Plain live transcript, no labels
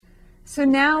So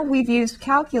now we've used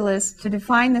calculus to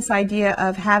define this idea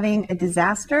of having a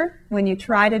disaster. When you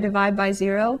try to divide by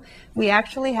 0, we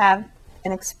actually have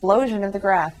an explosion of the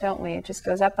graph, don't we? It just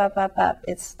goes up, up, up, up.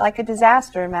 It's like a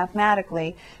disaster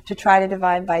mathematically to try to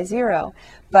divide by 0.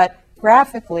 But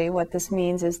graphically, what this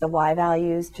means is the y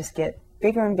values just get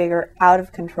bigger and bigger, out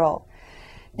of control.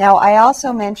 Now, I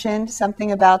also mentioned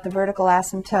something about the vertical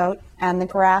asymptote and the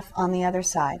graph on the other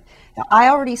side. Now, I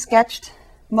already sketched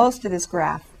most of this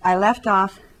graph. I left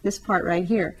off this part right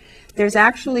here. There's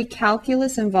actually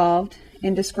calculus involved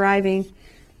in describing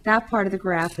that part of the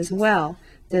graph as well,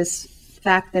 this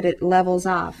fact that it levels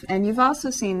off. And you've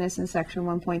also seen this in section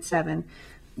 1.7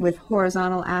 with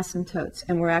horizontal asymptotes.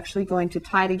 And we're actually going to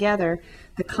tie together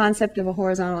the concept of a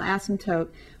horizontal asymptote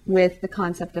with the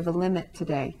concept of a limit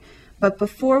today. But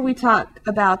before we talk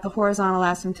about the horizontal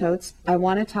asymptotes, I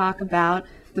want to talk about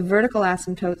the vertical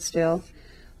asymptote still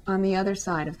on the other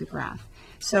side of the graph.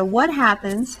 So what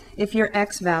happens if your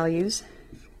x values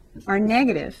are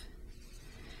negative?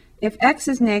 If x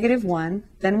is -1,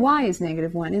 then y is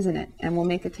 -1, isn't it? And we'll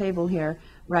make a table here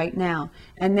right now.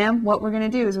 And then what we're going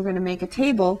to do is we're going to make a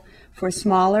table for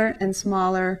smaller and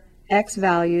smaller x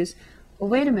values. Well,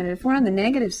 wait a minute, if we're on the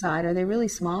negative side, are they really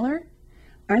smaller?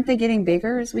 Aren't they getting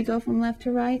bigger as we go from left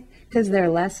to right? Because they're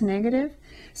less negative.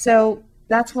 So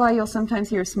that's why you'll sometimes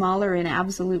hear smaller in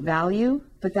absolute value,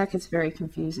 but that gets very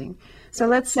confusing. So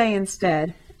let's say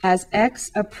instead, as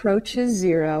x approaches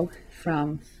 0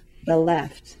 from the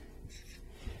left.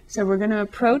 So we're going to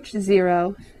approach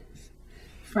 0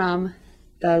 from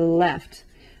the left.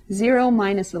 0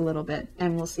 minus a little bit,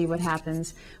 and we'll see what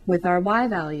happens with our y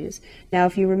values. Now,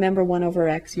 if you remember 1 over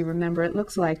x, you remember it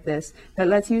looks like this, but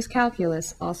let's use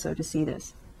calculus also to see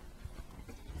this.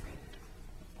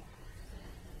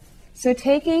 So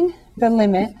taking the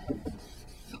limit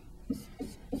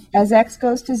as x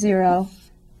goes to 0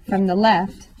 from the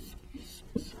left,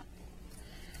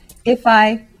 if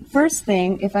I'm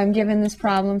given this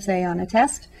problem, say on a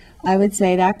test, I would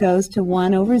say that goes to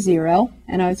 1 over 0,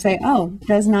 and I would say, oh,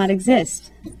 does not exist.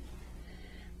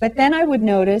 But then I would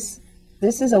notice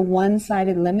this is a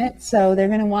one-sided limit, so they're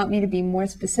going to want me to be more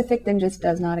specific than just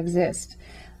does not exist.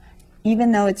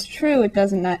 Even though it's true it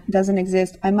doesn't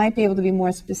exist, I might be able to be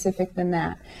more specific than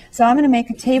that. So I'm going to make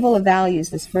a table of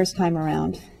values this first time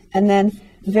around, and then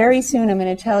very soon I'm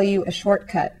going to tell you a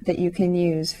shortcut that you can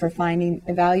use for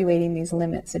evaluating these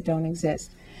limits that don't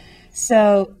exist.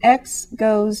 So x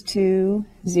goes to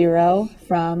 0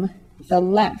 from the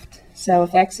left. So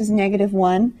if x is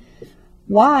 -1,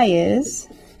 y is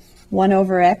 1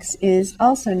 over x is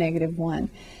also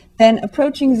 -1. Then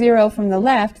approaching 0 from the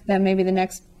left, then maybe the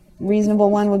next reasonable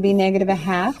one would be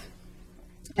 -1/2.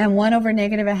 And 1 over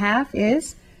 -1/2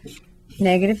 is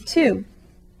 -2.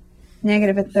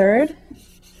 -1/3.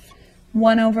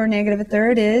 1 over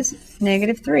 -1/3 is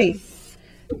 -3.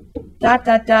 Dot,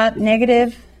 dot, dot,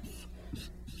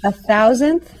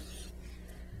 -1,000th.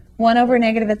 1 over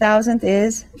 -1,000th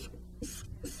is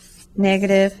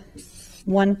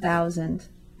 -1,000.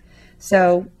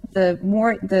 So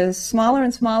the smaller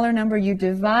and smaller number you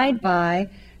divide by,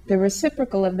 the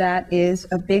reciprocal of that is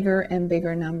a bigger and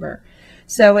bigger number.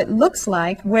 So it looks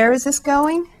like, where is this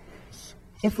going?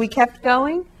 If we kept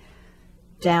going,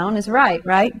 down is right?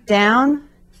 Down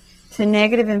to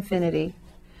 -infinity.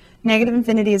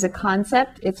 -infinity is a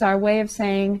concept. It's our way of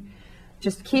saying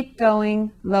just keep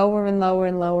going lower and lower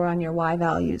and lower on your y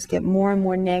values. Get more and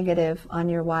more negative on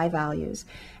your y values.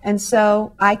 And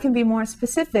so I can be more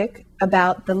specific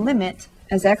about the limit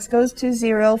as x goes to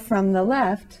 0 from the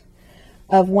left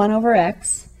of 1 over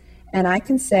x, and I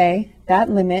can say that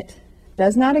limit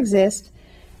does not exist,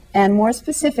 and more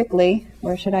specifically,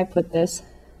 where should I put this?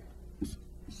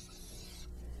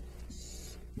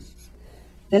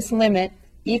 This limit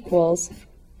equals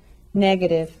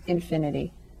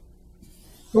 -infinity.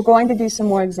 We're going to do some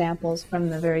more examples from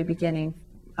the very beginning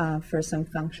for some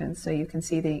functions so you can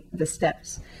see the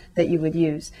steps that you would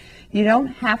use. You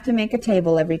don't have to make a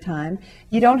table every time.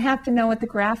 You don't have to know what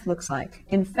the graph looks like.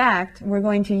 In fact, we're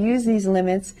going to use these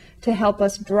limits to help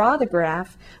us draw the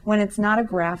graph when it's not a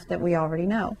graph that we already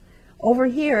know. Over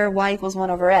here, y equals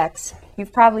 1 over x,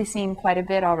 you've probably seen quite a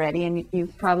bit already, and you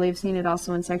probably have seen it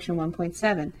also in section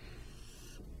 1.7.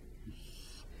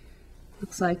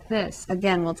 Looks like this.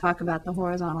 Again, we'll talk about the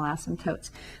horizontal asymptotes.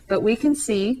 But we can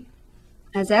see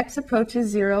as x approaches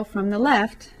 0 from the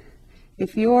left,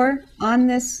 if you're on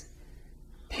this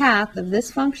path of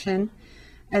this function,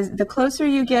 as the closer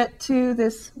you get to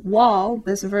this wall,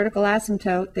 this vertical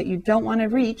asymptote that you don't want to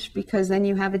reach because then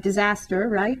you have a disaster,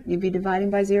 right? You'd be dividing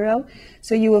by 0.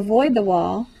 So you avoid the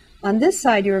wall. On this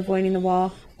side, you're avoiding the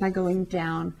wall by going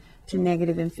down to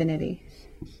negative infinity.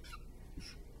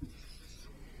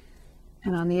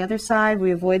 And on the other side,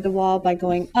 we avoid the wall by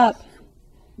going up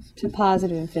to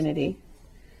positive infinity.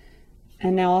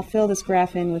 And now I'll fill this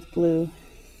graph in with blue,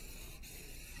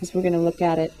 because we're going to look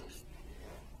at it,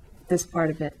 this part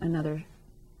of it, in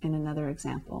another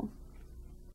example.